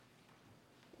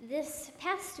This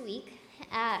past week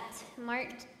at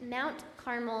Mount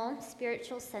Carmel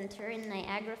Spiritual Center in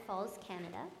Niagara Falls,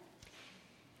 Canada,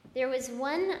 there was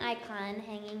one icon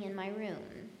hanging in my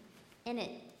room, and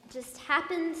it just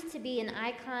happened to be an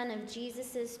icon of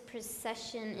Jesus'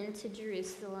 procession into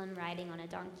Jerusalem riding on a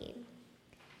donkey.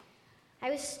 I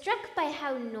was struck by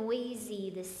how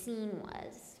noisy the scene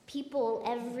was. People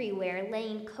everywhere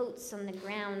laying coats on the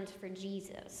ground for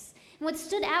Jesus. And what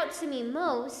stood out to me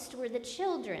most were the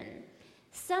children,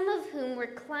 some of whom were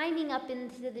climbing up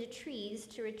into the trees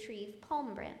to retrieve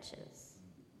palm branches.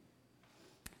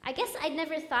 I guess I'd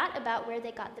never thought about where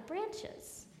they got the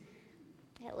branches.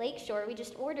 At Lakeshore, we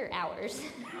just order ours.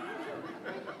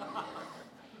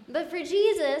 But for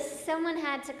Jesus, someone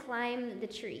had to climb the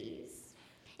trees.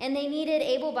 And they needed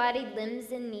able-bodied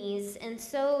limbs and knees, and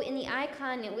so in the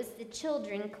icon, it was the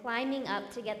children climbing up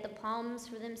to get the palms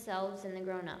for themselves and the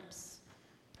grown-ups.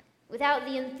 Without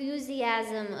the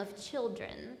enthusiasm of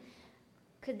children,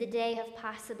 could the day have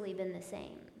possibly been the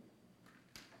same?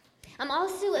 I'm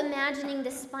also imagining the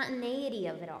spontaneity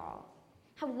of it all.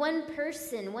 How one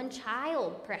person, one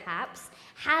child perhaps,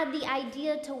 had the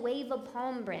idea to wave a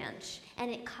palm branch, and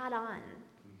it caught on,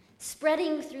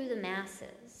 spreading through the masses.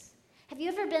 Have you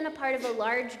ever been a part of a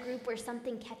large group where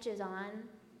something catches on?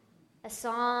 A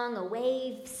song, a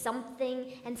wave,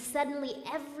 something, and suddenly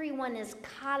everyone is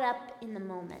caught up in the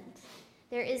moment.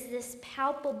 There is this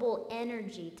palpable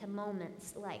energy to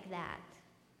moments like that.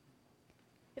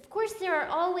 Of course, there are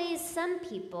always some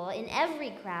people in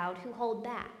every crowd who hold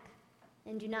back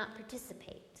and do not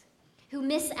participate, who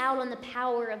miss out on the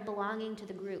power of belonging to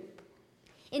the group.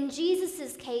 In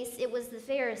Jesus' case, it was the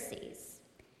Pharisees.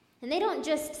 And they don't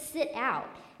just sit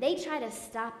out, they try to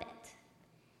stop it.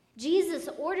 Jesus,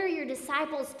 order your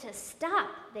disciples to stop,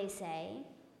 they say.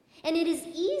 And it is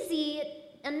easy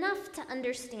enough to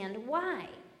understand why.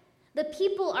 The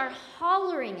people are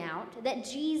hollering out that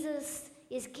Jesus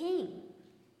is king,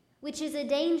 which is a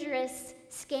dangerous,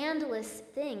 scandalous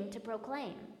thing to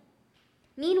proclaim.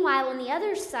 Meanwhile, on the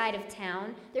other side of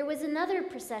town, there was another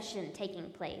procession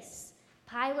taking place,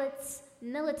 Pilate's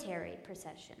military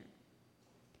procession.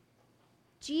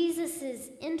 Jesus'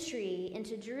 entry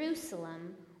into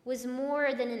Jerusalem was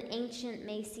more than an ancient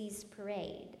Macy's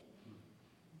parade.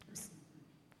 It was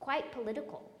quite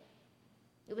political.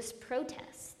 It was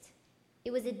protest.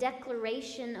 It was a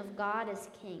declaration of God as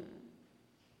king.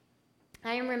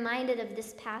 I am reminded of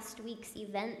this past week's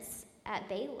events at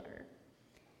Baylor.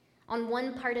 On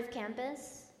one part of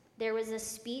campus, there was a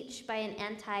speech by an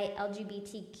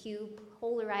anti-LGBTQ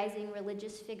polarizing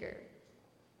religious figure.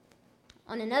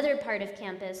 On another part of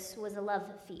campus was a love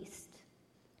feast,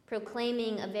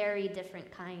 proclaiming a very different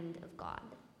kind of God.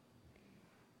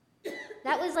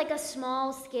 That was like a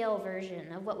small-scale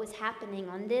version of what was happening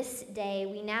on this day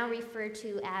we now refer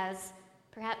to as,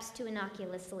 perhaps too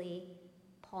innocuously,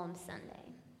 Palm Sunday.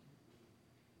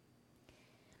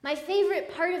 My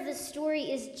favorite part of the story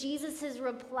is Jesus'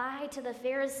 reply to the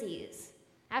Pharisees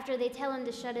after they tell him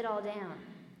to shut it all down.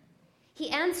 He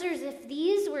answers, if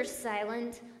these were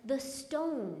silent, the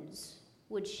stones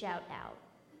would shout out.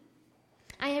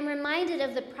 I am reminded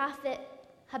of the prophet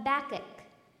Habakkuk,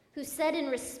 who said in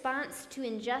response to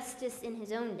injustice in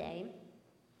his own day,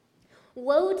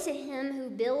 "Woe to him who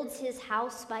builds his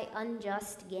house by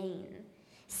unjust gain,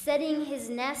 setting his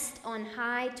nest on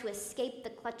high to escape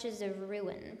the clutches of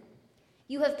ruin.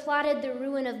 You have plotted the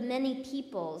ruin of many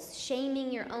peoples,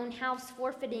 shaming your own house,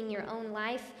 forfeiting your own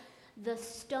life. The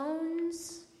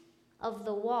stones of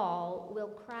the wall will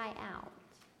cry out,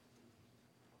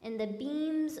 and the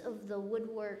beams of the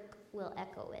woodwork will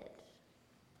echo it."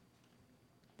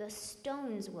 The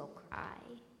stones will cry,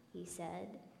 he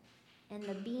said, and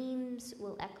the beams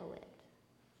will echo it.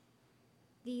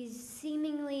 These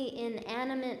seemingly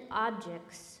inanimate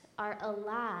objects are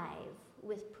alive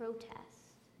with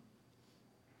protest.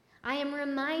 I am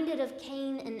reminded of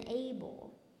Cain and Abel.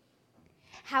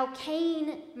 How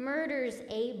Cain murders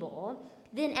Abel,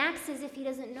 then acts as if he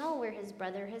doesn't know where his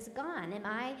brother has gone. Am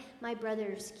I my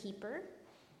brother's keeper?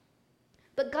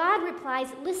 But God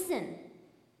replies, listen,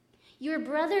 your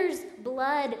brother's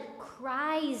blood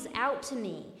cries out to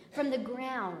me from the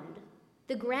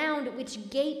ground which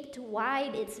gaped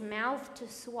wide its mouth to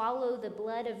swallow the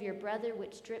blood of your brother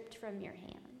which dripped from your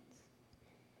hands.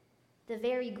 The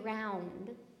very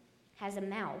ground has a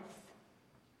mouth,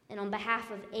 and on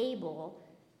behalf of Abel,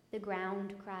 the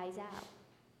ground cries out.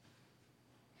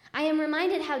 I am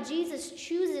reminded how Jesus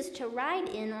chooses to ride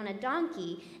in on a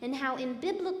donkey, and how in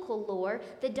biblical lore,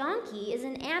 the donkey is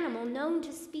an animal known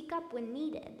to speak up when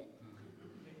needed.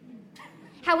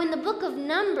 How in the book of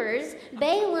Numbers,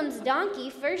 Balaam's donkey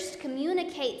first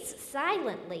communicates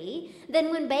silently,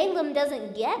 then when Balaam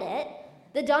doesn't get it,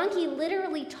 the donkey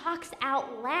literally talks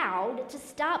out loud to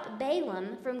stop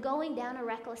Balaam from going down a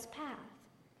reckless path.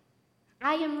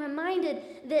 I am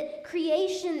reminded that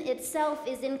creation itself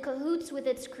is in cahoots with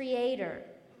its creator,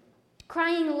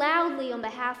 crying loudly on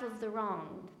behalf of the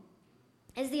wronged.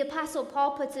 As the Apostle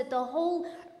Paul puts it, the whole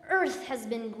earth has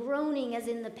been groaning as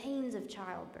in the pains of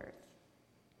childbirth.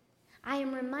 I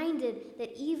am reminded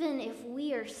that even if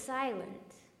we are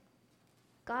silent,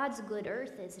 God's good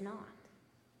earth is not.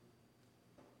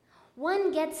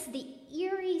 One gets the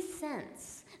eerie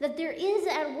sense that there is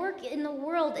at work in the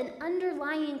world an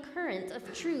underlying current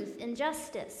of truth and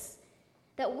justice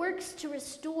that works to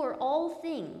restore all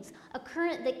things, a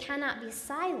current that cannot be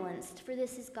silenced, for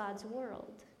this is God's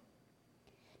world.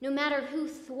 No matter who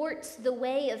thwarts the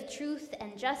way of truth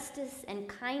and justice and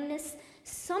kindness,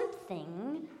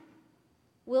 something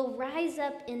will rise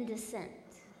up in dissent.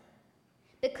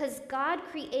 Because God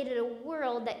created a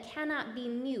world that cannot be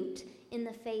mute in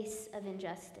the face of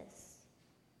injustice.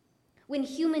 When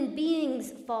human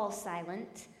beings fall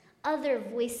silent, other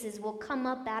voices will come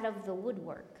up out of the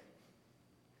woodwork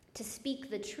to speak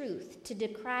the truth, to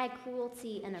decry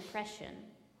cruelty and oppression.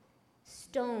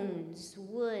 Stones,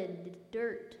 wood,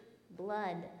 dirt,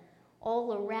 blood,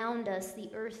 all around us, the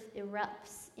earth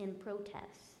erupts in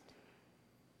protest.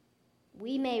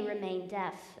 We may remain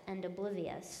deaf and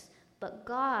oblivious, but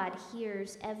God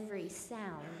hears every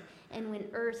sound, and when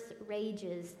earth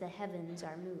rages, the heavens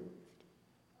are moved.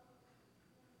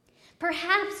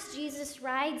 Perhaps Jesus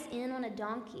rides in on a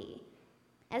donkey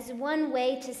as one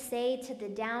way to say to the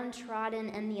downtrodden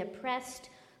and the oppressed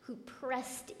who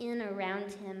pressed in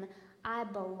around him, I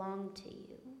belong to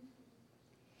you.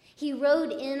 He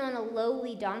rode in on a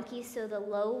lowly donkey so the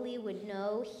lowly would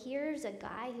know, here's a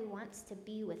guy who wants to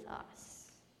be with us.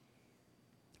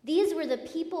 These were the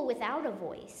people without a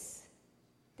voice,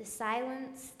 the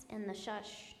silenced and the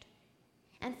shushed.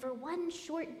 And for one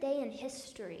short day in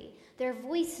history, their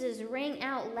voices rang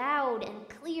out loud and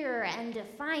clear and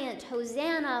defiant,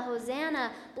 Hosanna,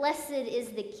 Hosanna, blessed is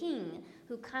the King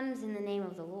who comes in the name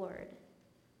of the Lord.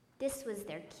 This was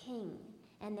their king,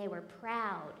 and they were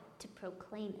proud to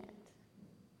proclaim it.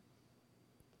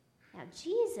 Now,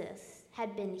 Jesus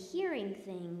had been hearing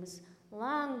things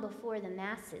long before the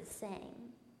masses sang.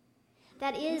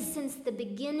 That is, since the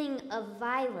beginning of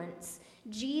violence,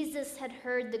 Jesus had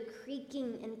heard the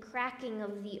creaking and cracking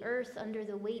of the earth under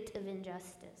the weight of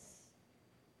injustice.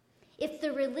 If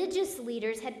the religious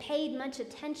leaders had paid much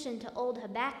attention to old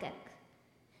Habakkuk,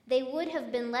 they would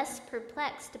have been less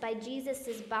perplexed by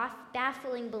Jesus'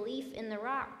 baffling belief in the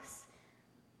rocks.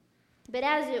 But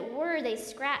as it were, they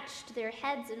scratched their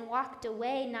heads and walked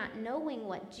away, not knowing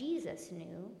what Jesus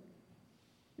knew.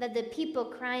 That the people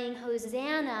crying,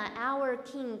 Hosanna, our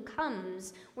King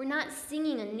comes, were not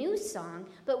singing a new song,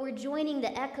 but were joining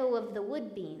the echo of the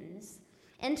woodbeams,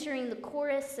 entering the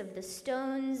chorus of the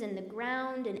stones and the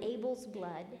ground and Abel's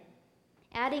blood,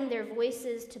 adding their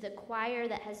voices to the choir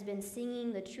that has been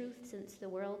singing the truth since the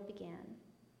world began.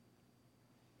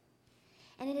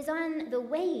 And it is on the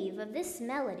wave of this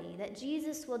melody that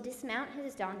Jesus will dismount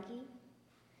his donkey,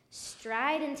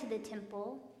 stride into the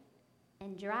temple,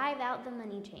 and drive out the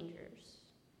money changers.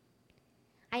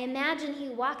 I imagine he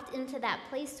walked into that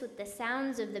place with the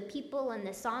sounds of the people and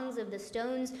the songs of the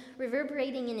stones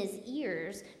reverberating in his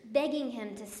ears, begging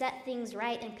him to set things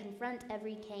right and confront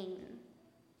every Cain.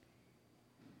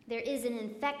 There is an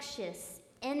infectious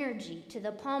energy to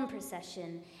the palm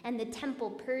procession and the temple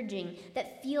purging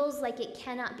that feels like it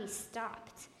cannot be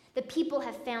stopped. The people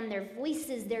have found their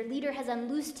voices. Their leader has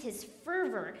unloosed his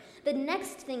fervor. The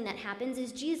next thing that happens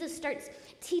is Jesus starts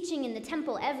teaching in the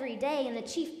temple every day, and the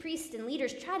chief priests and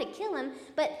leaders try to kill him,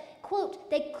 but, quote,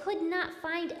 they could not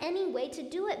find any way to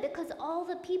do it because all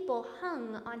the people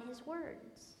hung on his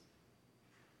words.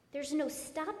 There's no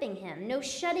stopping him, no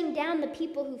shutting down the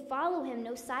people who follow him,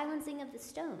 no silencing of the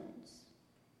stones.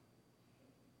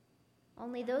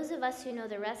 Only those of us who know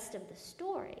the rest of the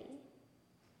story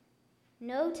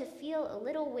know to feel a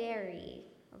little wary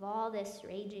of all this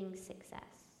raging success.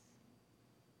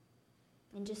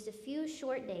 In just a few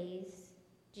short days,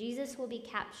 Jesus will be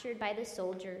captured by the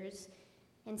soldiers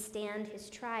and stand his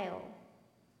trial.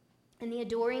 And the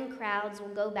adoring crowds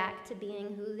will go back to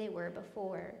being who they were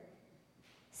before,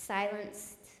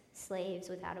 silenced slaves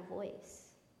without a voice.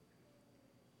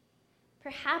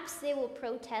 Perhaps they will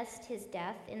protest his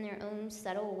death in their own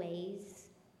subtle ways,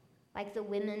 like the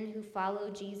women who follow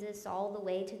Jesus all the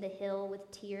way to the hill with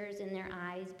tears in their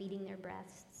eyes, beating their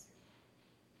breasts.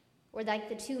 Or like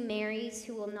the two Marys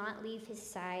who will not leave his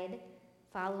side,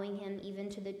 following him even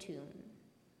to the tomb.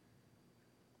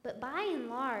 But by and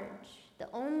large, the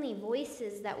only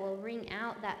voices that will ring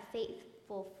out that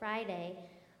fateful Friday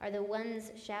are the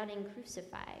ones shouting,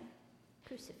 "Crucify,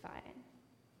 crucify."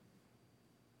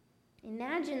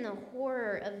 Imagine the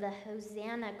horror of the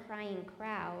Hosanna crying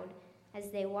crowd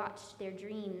as they watched their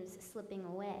dreams slipping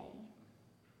away.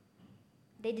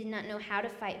 They did not know how to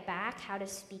fight back, how to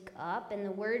speak up, and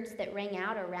the words that rang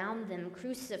out around them,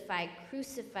 "Crucify,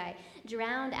 crucify,"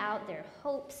 drowned out their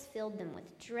hopes, filled them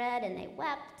with dread, and they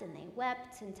wept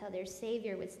until their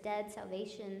Savior was dead,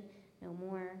 salvation no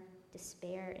more,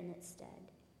 despair in its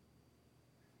stead.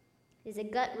 It is a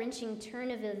gut-wrenching turn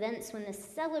of events when the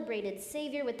celebrated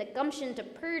Savior with the gumption to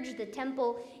purge the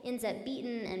temple ends up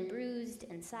beaten and bruised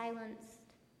and silenced,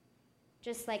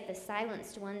 just like the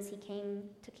silenced ones he came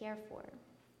to care for.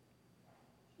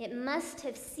 It must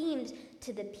have seemed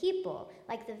to the people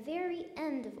like the very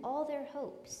end of all their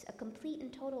hopes, a complete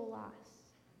and total loss.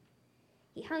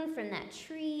 He hung from that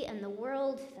tree, and the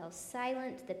world fell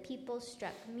silent. The people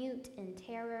struck mute in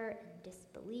terror and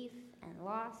disbelief and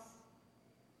loss.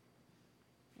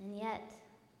 And yet,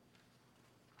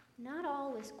 not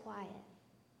all was quiet.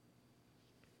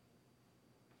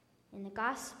 In the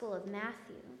Gospel of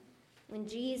Matthew, when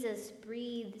Jesus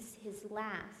breathes his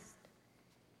last,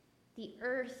 the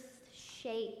earth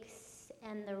shakes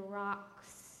and the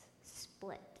rocks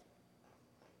split.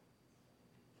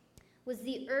 Was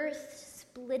the earth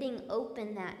splitting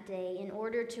open that day in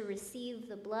order to receive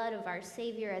the blood of our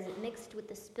Savior as it mixed with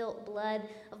the spilt blood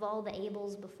of all the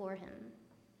Abels before him?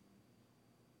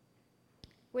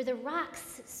 Were the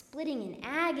rocks splitting in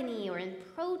agony or in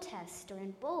protest or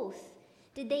in both?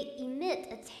 Did they emit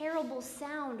a terrible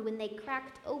sound when they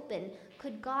cracked open?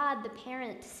 Could God, the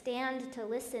parent, stand to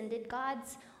listen? Did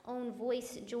God's own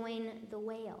voice join the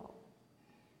wail?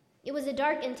 It was a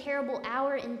dark and terrible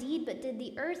hour indeed, but did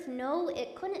the earth know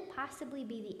it couldn't possibly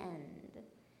be the end?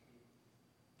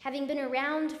 Having been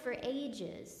around for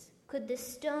ages, could the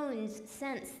stones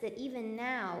sense that even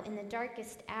now, in the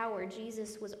darkest hour,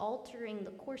 Jesus was altering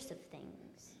the course of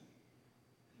things?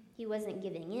 He wasn't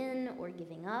giving in or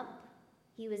giving up.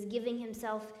 He was giving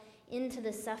himself into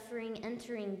the suffering,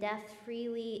 entering death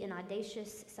freely in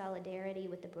audacious solidarity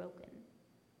with the broken.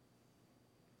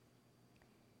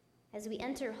 As we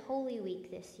enter Holy Week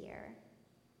this year,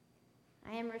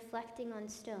 I am reflecting on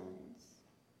stones,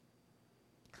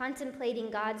 contemplating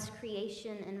God's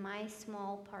creation and my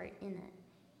small part in it.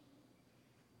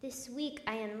 This week,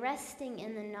 I am resting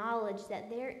in the knowledge that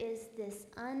there is this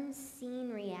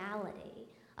unseen reality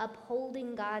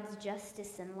upholding God's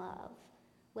justice and love,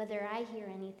 whether I hear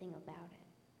anything about it.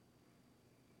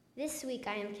 This week,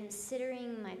 I am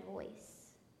considering my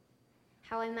voice,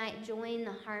 how I might join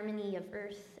the harmony of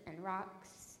earth and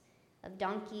rocks, of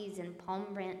donkeys and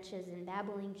palm branches and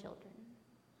babbling children.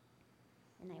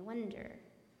 And I wonder,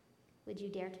 would you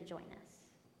dare to join us?